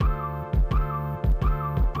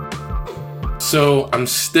So I'm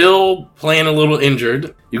still playing a little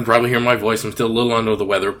injured. You can probably hear my voice. I'm still a little under the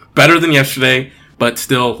weather. Better than yesterday, but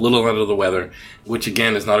still a little under the weather, which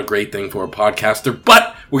again is not a great thing for a podcaster.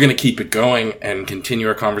 But we're going to keep it going and continue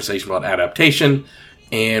our conversation about adaptation.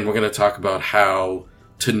 And we're going to talk about how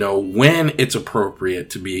to know when it's appropriate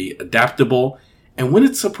to be adaptable and when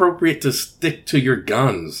it's appropriate to stick to your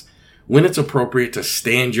guns, when it's appropriate to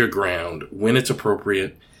stand your ground, when it's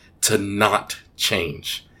appropriate to not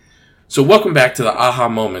change. So welcome back to the Aha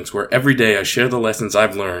Moments, where every day I share the lessons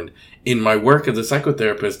I've learned in my work as a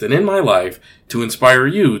psychotherapist and in my life to inspire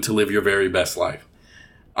you to live your very best life.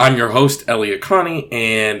 I'm your host, Elliot Connie,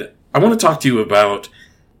 and I want to talk to you about,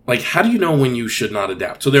 how do you know when you should not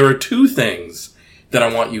adapt? So there are two things that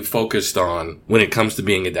I want you focused on when it comes to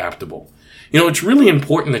being adaptable. It's really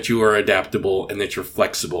important that you are adaptable and that you're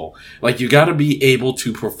flexible. You got to be able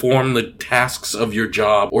to perform the tasks of your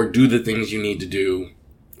job or do the things you need to do,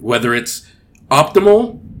 whether it's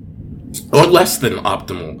optimal or less than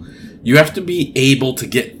optimal. You have to be able to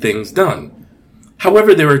get things done.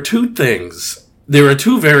 However, there are two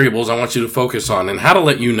variables I want you to focus on and how to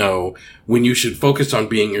let you know when you should focus on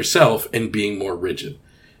being yourself and being more rigid.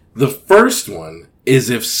 The first one is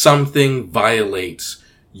if something violates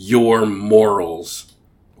your morals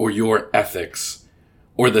or your ethics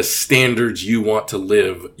or the standards you want to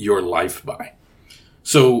live your life by.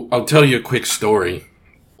 So I'll tell you a quick story.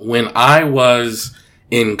 When I was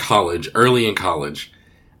in college, early in college,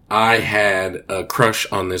 I had a crush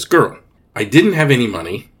on this girl. I didn't have any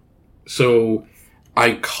money, so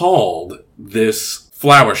I called this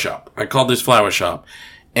flower shop.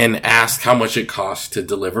 And asked how much it cost to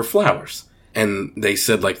deliver flowers. And they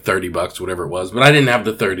said $30, whatever it was, but I didn't have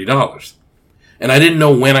the $30. And I didn't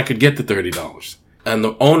know when I could get the $30. And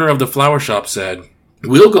the owner of the flower shop said,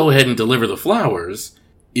 "We'll go ahead and deliver the flowers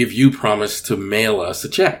if you promise to mail us a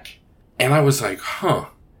check." And I was like,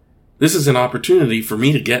 this is an opportunity for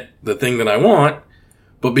me to get the thing that I want.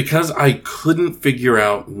 But because I couldn't figure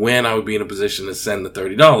out when I would be in a position to send the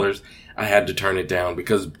 $30, I had to turn it down,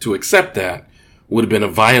 because to accept that would have been a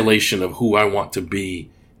violation of who I want to be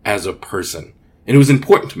as a person. And it was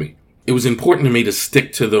important to me. It was important to me to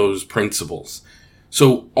stick to those principles.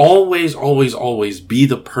 So always, always, always be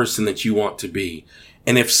the person that you want to be.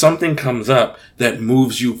 And if something comes up that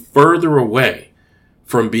moves you further away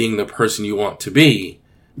from being the person you want to be,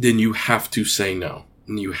 then you have to say no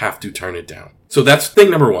and you have to turn it down. So that's thing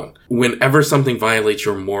number one, whenever something violates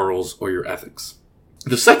your morals or your ethics.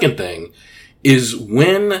 The second thing is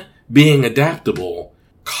when being adaptable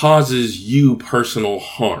causes you personal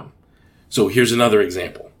harm. So here's another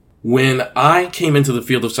example. When I came into the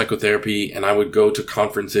field of psychotherapy and I would go to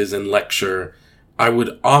conferences and lecture, I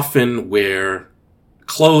would often wear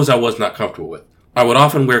clothes I was not comfortable with. I would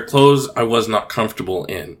often wear clothes I was not comfortable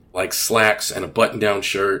in, like slacks and a button-down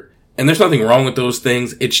shirt. And there's nothing wrong with those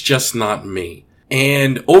things. It's just not me.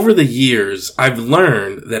 And over the years, I've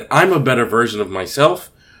learned that I'm a better version of myself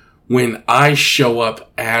when I show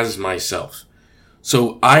up as myself.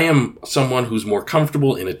 So I am someone who's more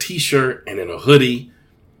comfortable in a t-shirt and in a hoodie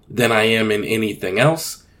than I am in anything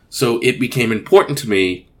else. So it became important to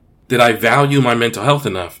me that I value my mental health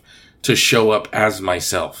enough to show up as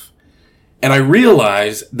myself. And I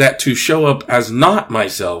realize that to show up as not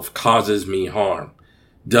myself causes me harm,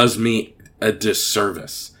 does me a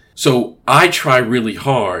disservice. So I try really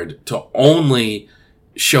hard to only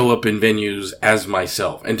show up in venues as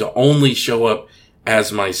myself and to only show up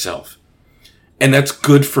as myself. And that's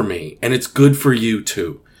good for me, and it's good for you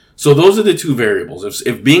too. So those are the two variables.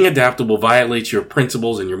 If being adaptable violates your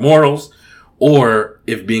principles and your morals, or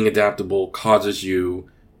if being adaptable causes you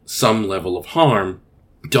some level of harm,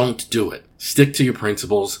 don't do it. Stick to your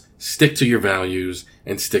principles, stick to your values,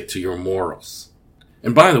 and stick to your morals.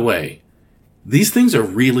 And by the way, these things are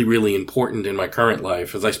really, really important in my current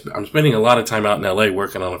life, as I'm spending a lot of time out in LA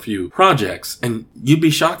working on a few projects, and you'd be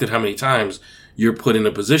shocked at how many times you're put in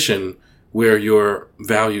a position where your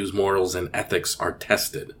values, morals, and ethics are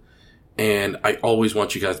tested. And I always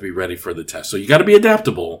want you guys to be ready for the test. So you got to be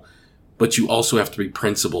adaptable, but you also have to be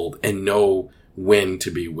principled and know when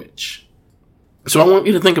to be which. So I want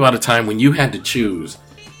you to think about a time when you had to choose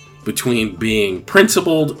between being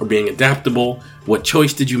principled or being adaptable. What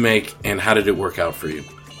choice did you make, and how did it work out for you?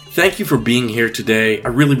 Thank you for being here today. I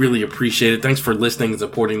really, really appreciate it. Thanks for listening and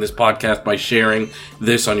supporting this podcast by sharing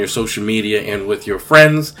this on your social media and with your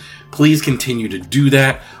friends. Please continue to do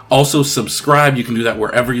that. Also, subscribe. You can do that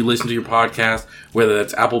wherever you listen to your podcast, whether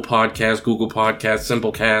that's Apple Podcasts, Google Podcasts,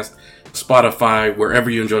 Simplecast, Spotify, wherever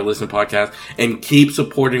you enjoy listening to podcasts. And keep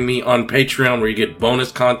supporting me on Patreon, where you get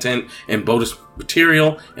bonus content and bonus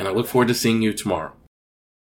material. And I look forward to seeing you tomorrow.